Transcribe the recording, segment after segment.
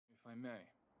I may,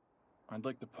 I'd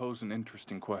like to pose an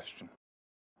interesting question.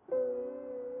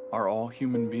 Are all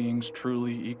human beings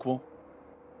truly equal?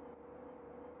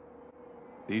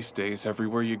 These days,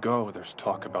 everywhere you go, there's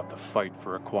talk about the fight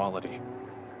for equality.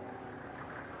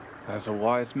 As a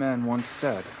wise man once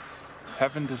said,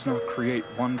 heaven does not create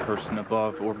one person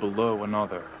above or below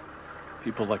another.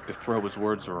 People like to throw his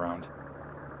words around.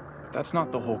 But that's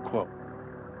not the whole quote.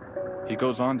 He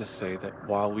goes on to say that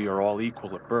while we are all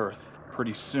equal at birth,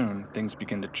 pretty soon things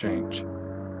begin to change.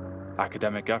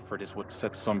 Academic effort is what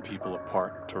sets some people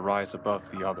apart to rise above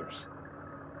the others.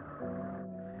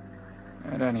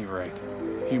 At any rate,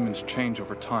 humans change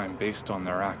over time based on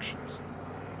their actions.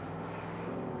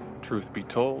 Truth be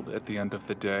told, at the end of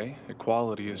the day,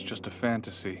 equality is just a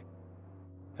fantasy.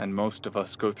 And most of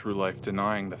us go through life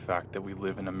denying the fact that we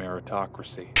live in a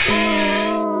meritocracy.